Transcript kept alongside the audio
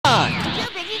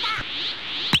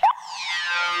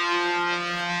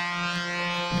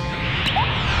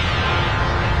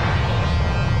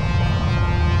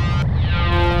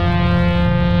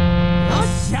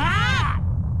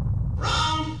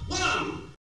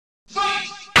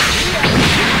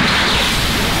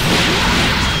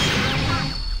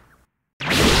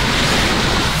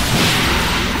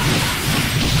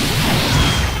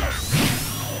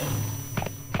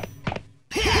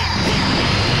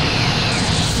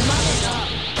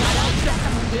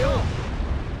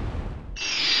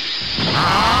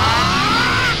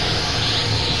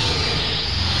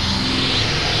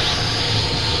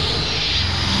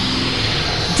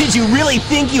You really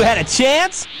think you had a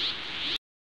chance?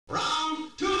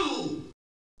 Round 2,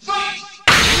 fight!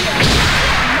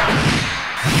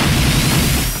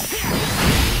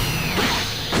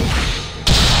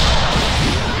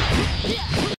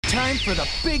 Time for the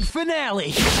big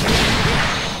finale!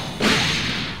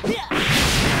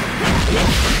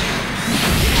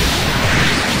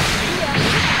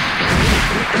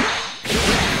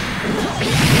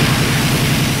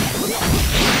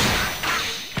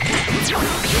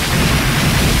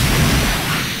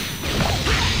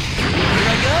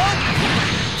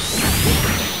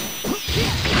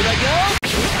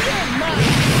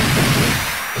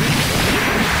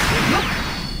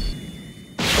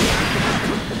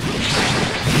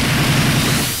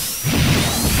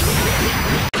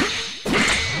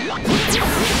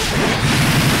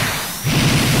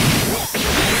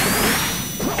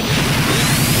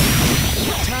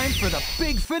 For the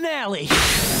big finale!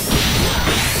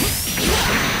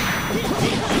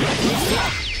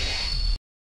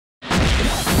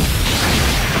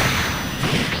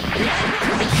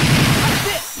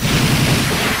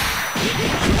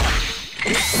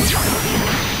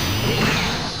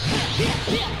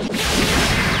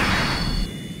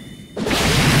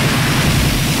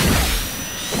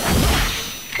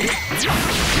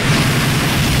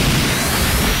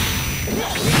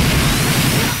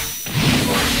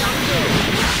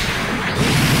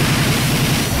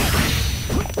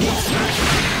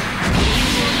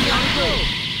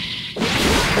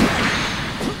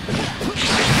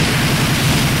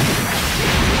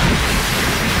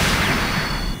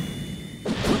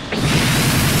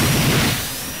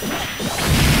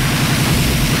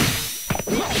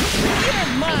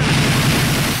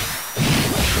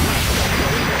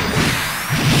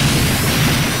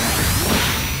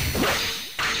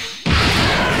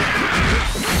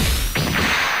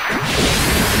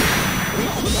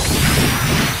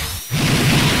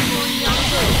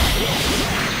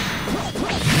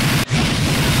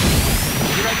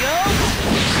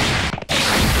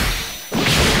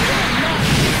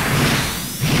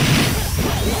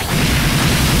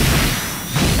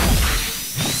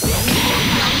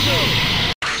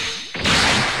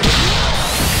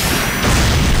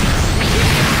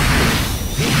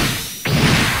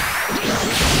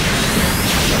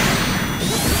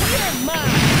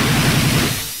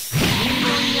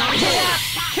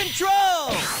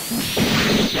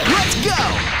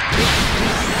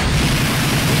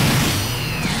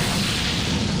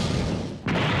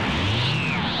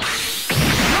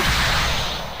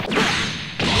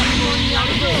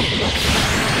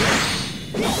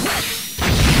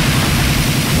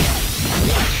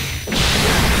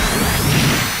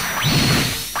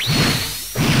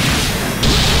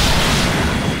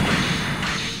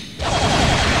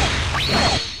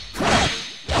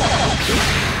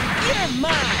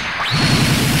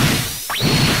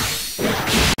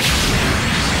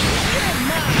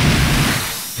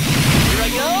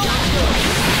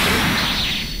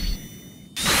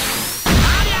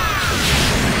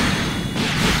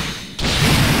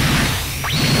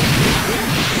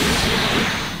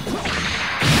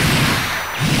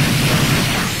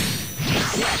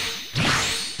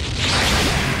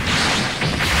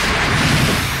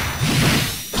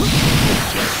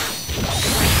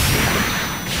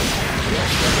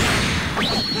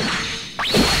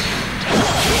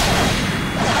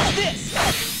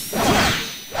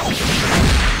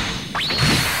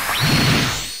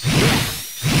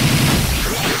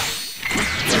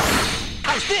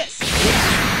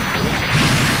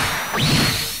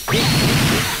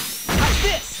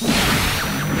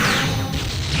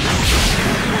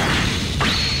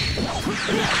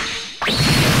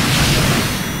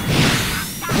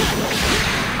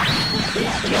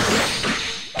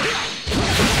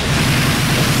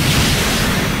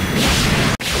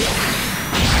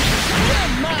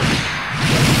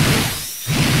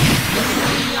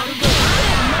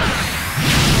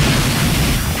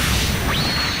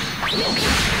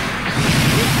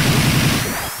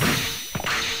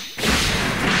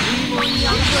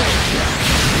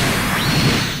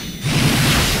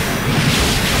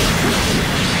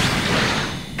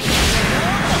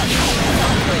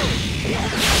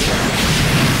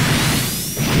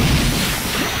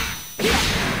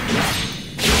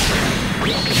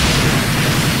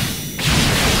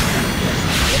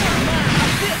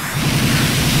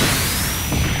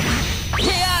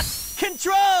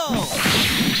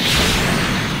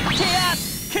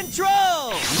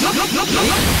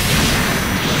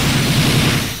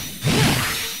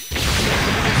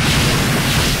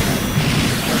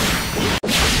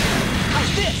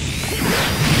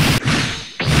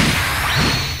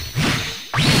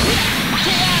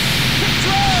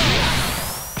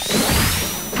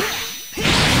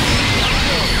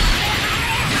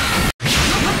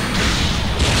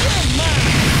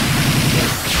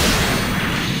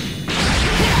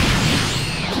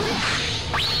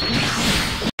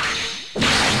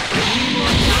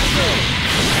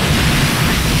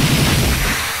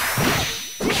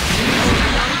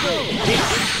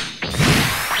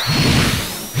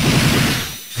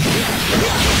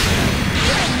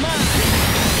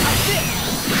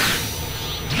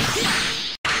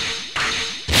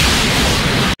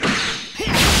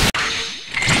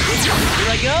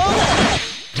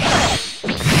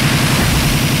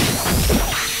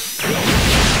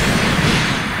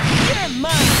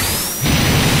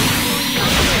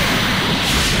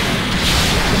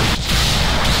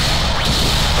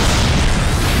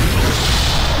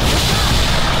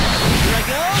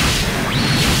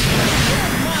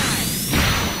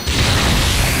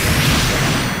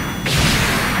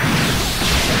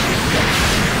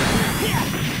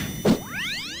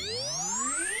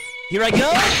 Here I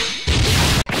go!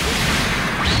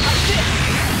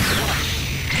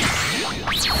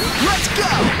 Let's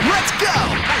go! Let's go!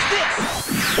 How's this?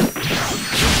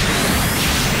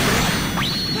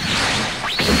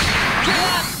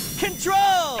 Chaos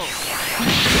control!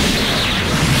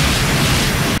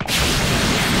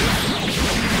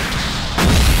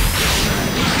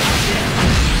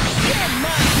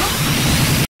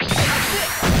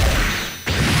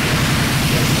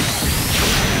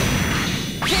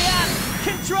 Chaos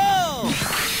control!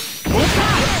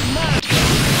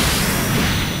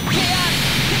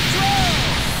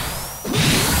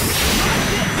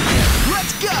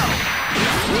 Let's go!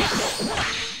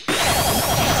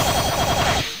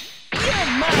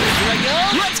 Here I go!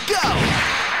 Let's go!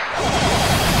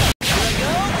 Here I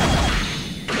go!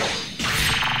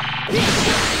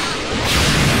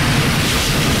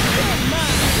 You're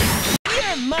mine!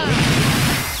 You're mine!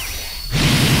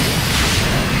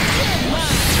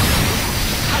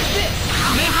 How's this?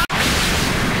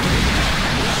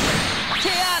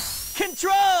 Chaos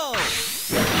control!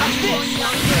 How's this?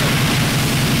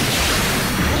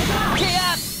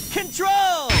 Chaos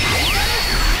control!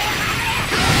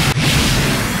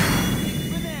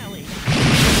 Finale!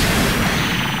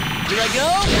 Here I go!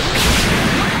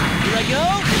 Here I go!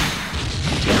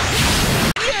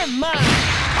 You're mine!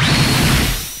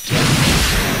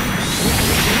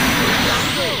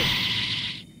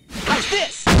 How's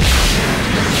this?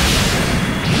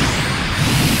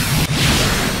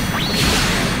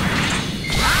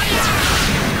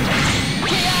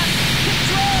 Chaos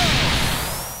control!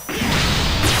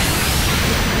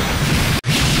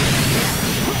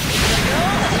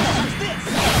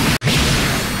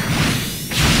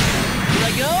 Here I go! How's this? Here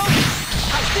I go!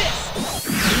 How's this?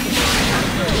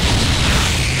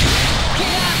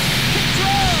 Chaos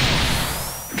control!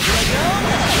 Here I go!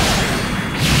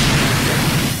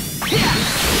 Yeah!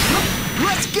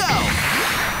 Let's go!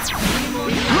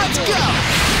 Let's go!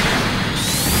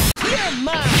 You're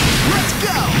mine! Let's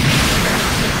go!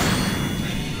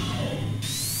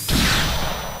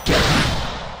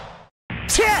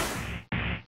 Chet!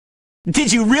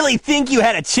 Did you really think you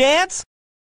had a chance?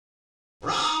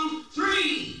 Round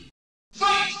 3.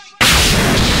 Fight!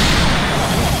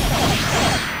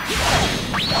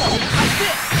 How's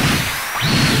this?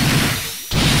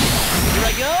 Here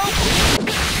I go!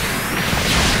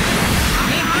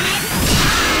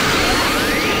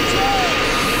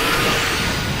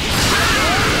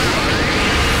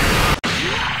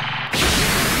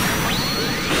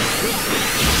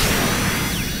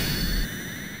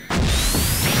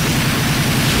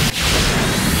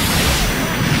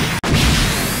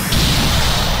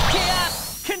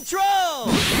 Chaos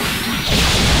control!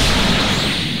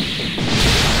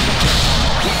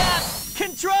 Chaos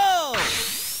control!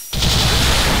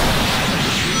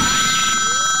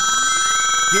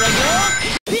 Here I go!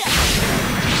 Yeah.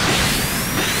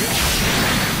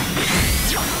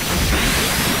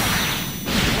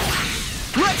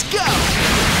 Let's go!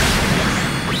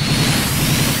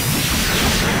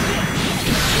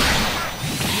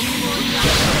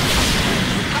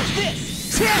 How's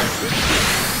this? Yeah!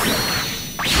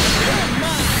 You're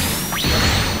mine!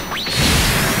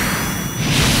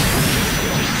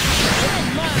 You're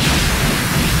mine!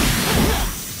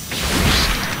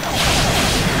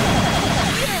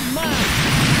 You're mine!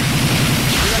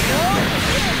 Here I go!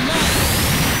 You're mine!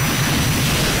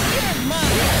 You're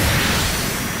mine!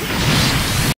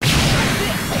 How's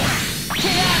this?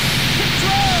 Chaos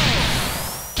control!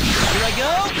 Here I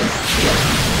go!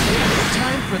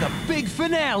 Time for the big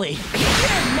finale!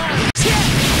 You're mine! Here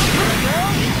I go!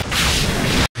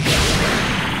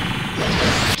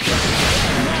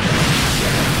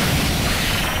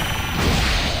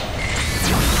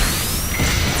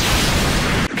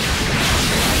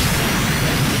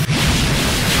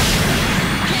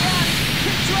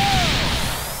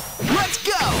 Let's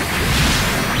go!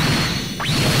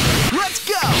 Let's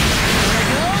go!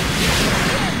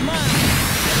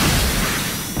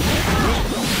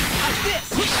 How's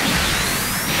this?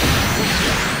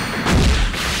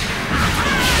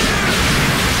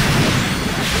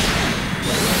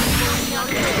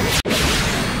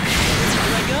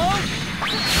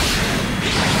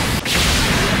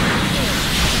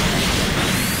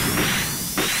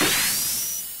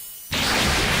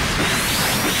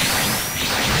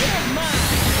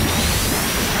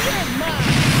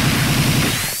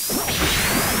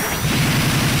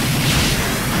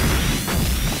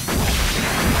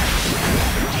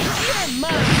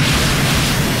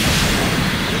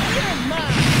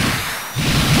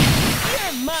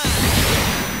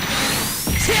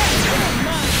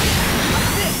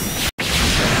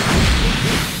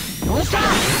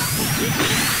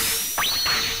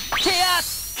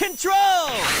 control!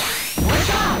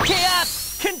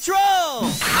 Chaos control!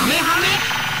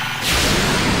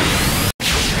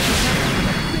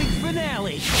 Big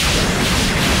finale!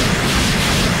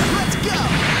 Let's go!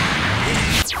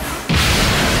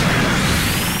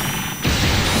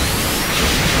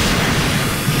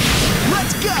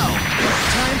 Let's go!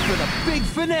 Time for the big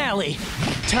finale!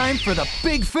 Time for the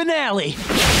big finale!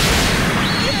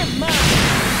 You're mine!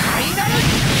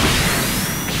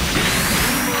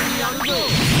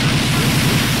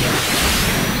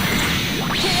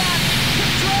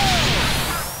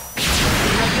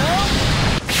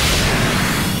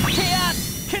 Chaos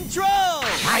control!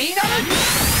 Here I go!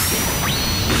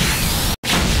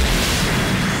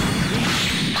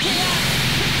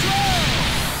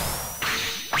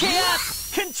 Chaos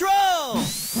control!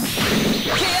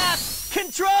 Chaos control! Chaos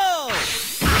control!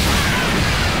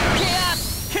 Chaos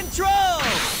control!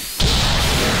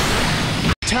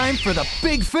 Time for the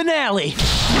big finale!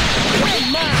 You're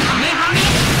mine!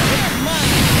 You're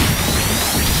mine!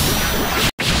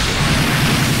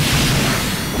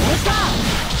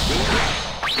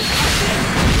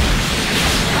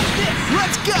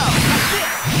 Let's go!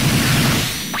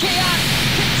 Chaos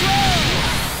control!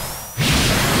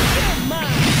 You're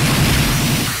mine!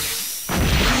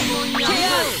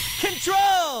 Chaos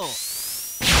control!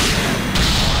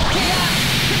 Chaos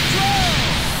control!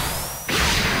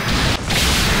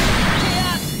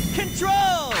 Chaos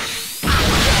control!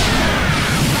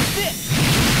 Like this!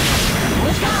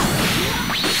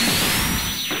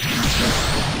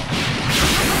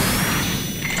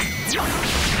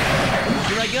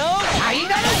 Here I go!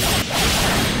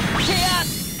 Chaos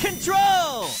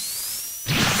control!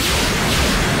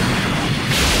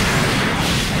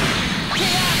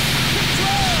 Chaos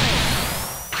control!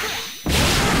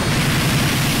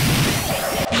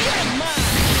 You're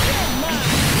mine! You're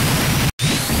mine!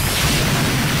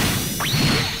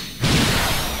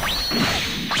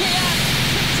 Chaos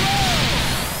control!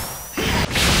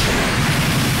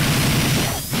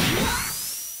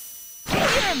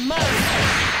 You're mine!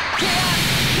 Chaos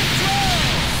control!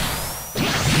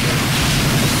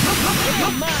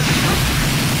 You're mine! You're mine!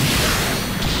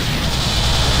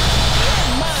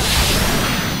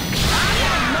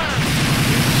 You're mine!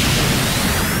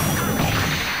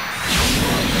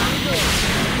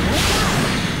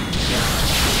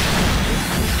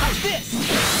 How's this?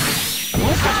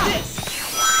 How's this?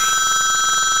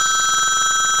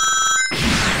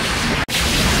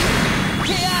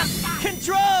 Chaos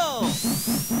control!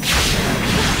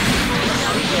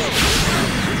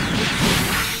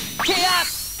 Chaos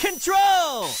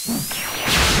control!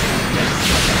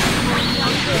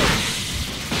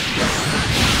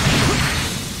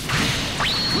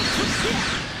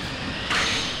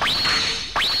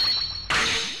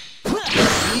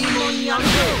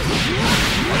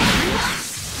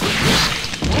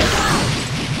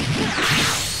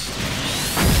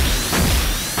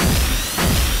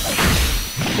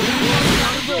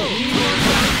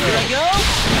 Here I go!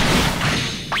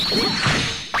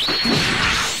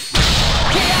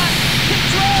 Chaos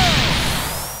control!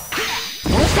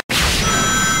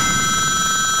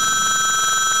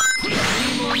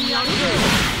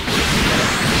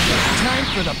 Time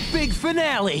for the big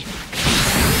finale!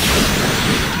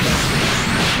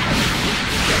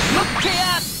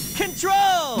 Chaos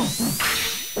control!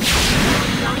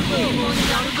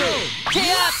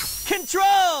 Chaos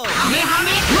control!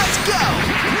 Let's go!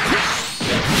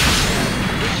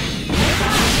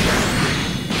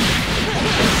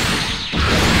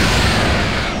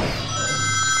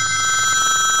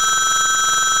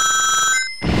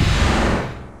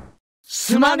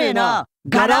すまねえな、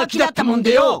ガラ空きだったもん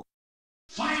でよ。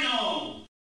 Final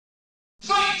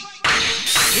fight!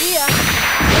 See ya!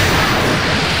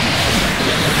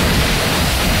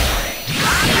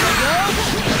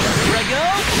 Here I go!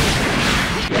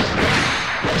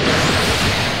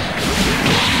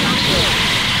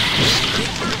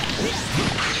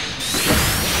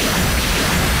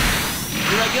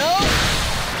 Here I go!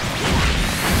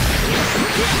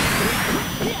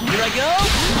 Here I go!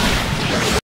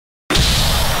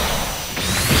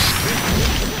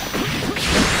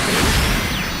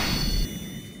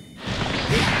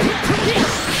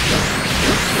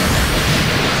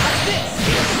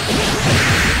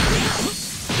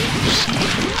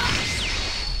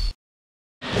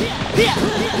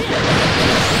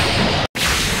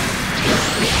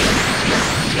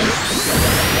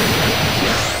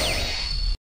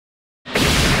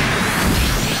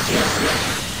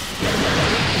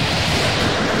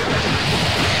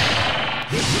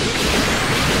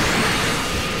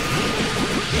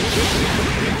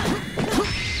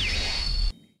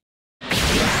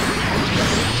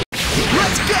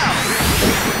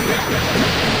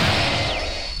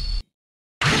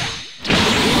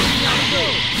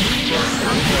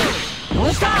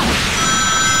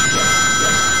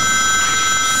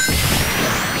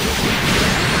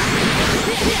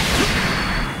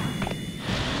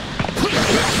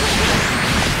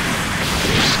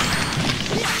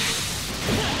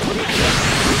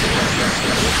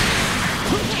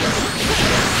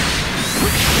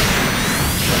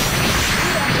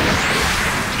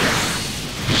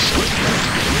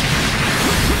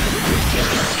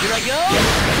 I go!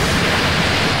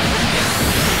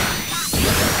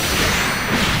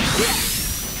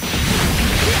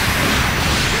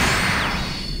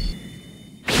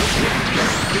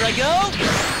 Here I go!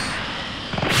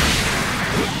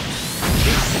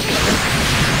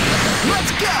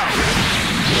 Let's go!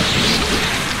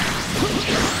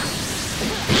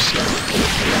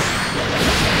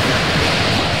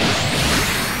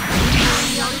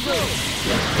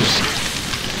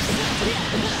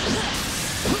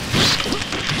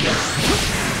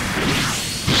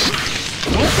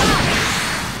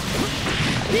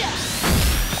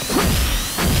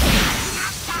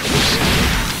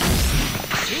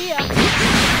 See ya!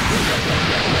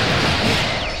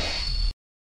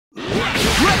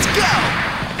 Let's go!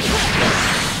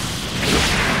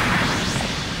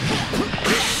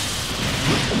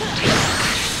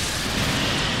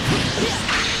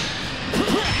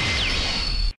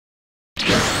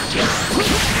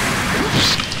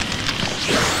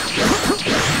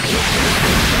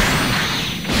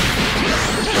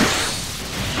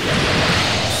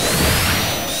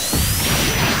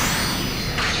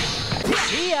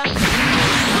 See ya!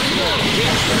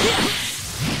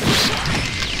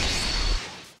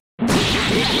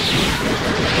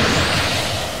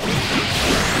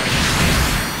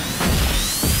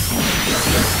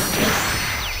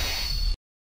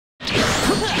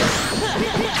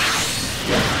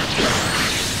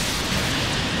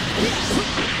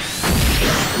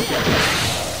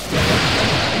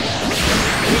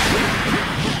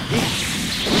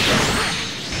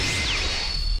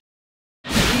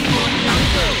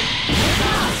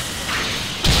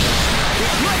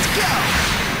 Let's go!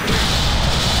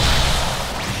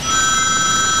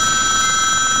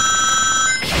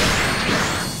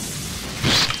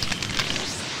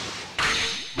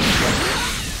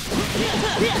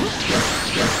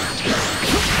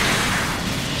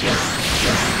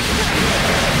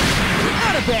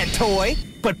 Not a bad toy,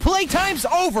 but playtime's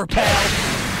over, pal!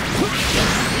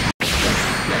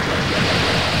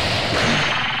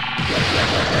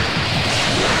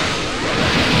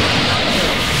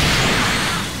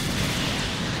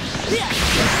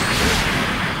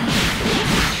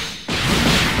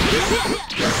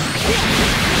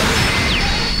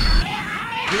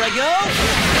 Here I go!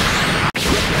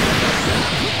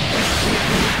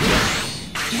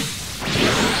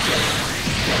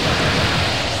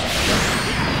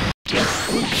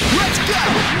 Let's go!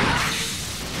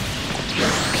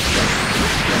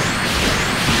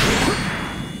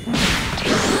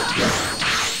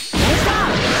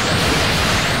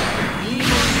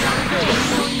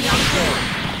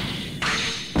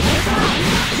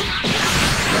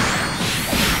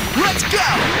 Let's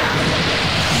go!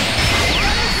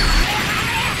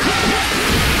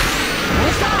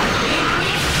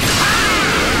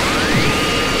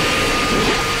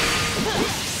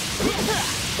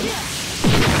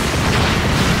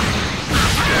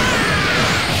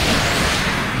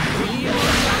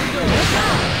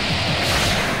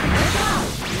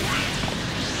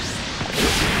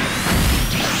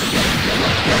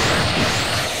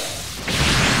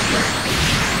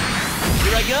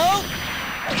 Here I go!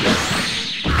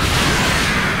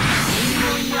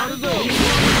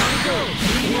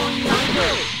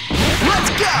 Let's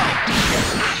go!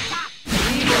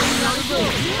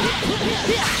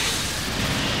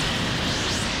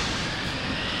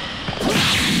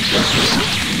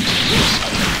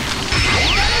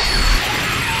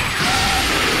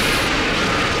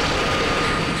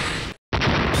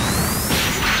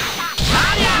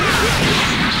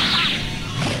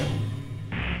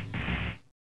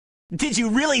 Did you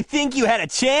really think you had a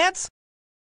chance?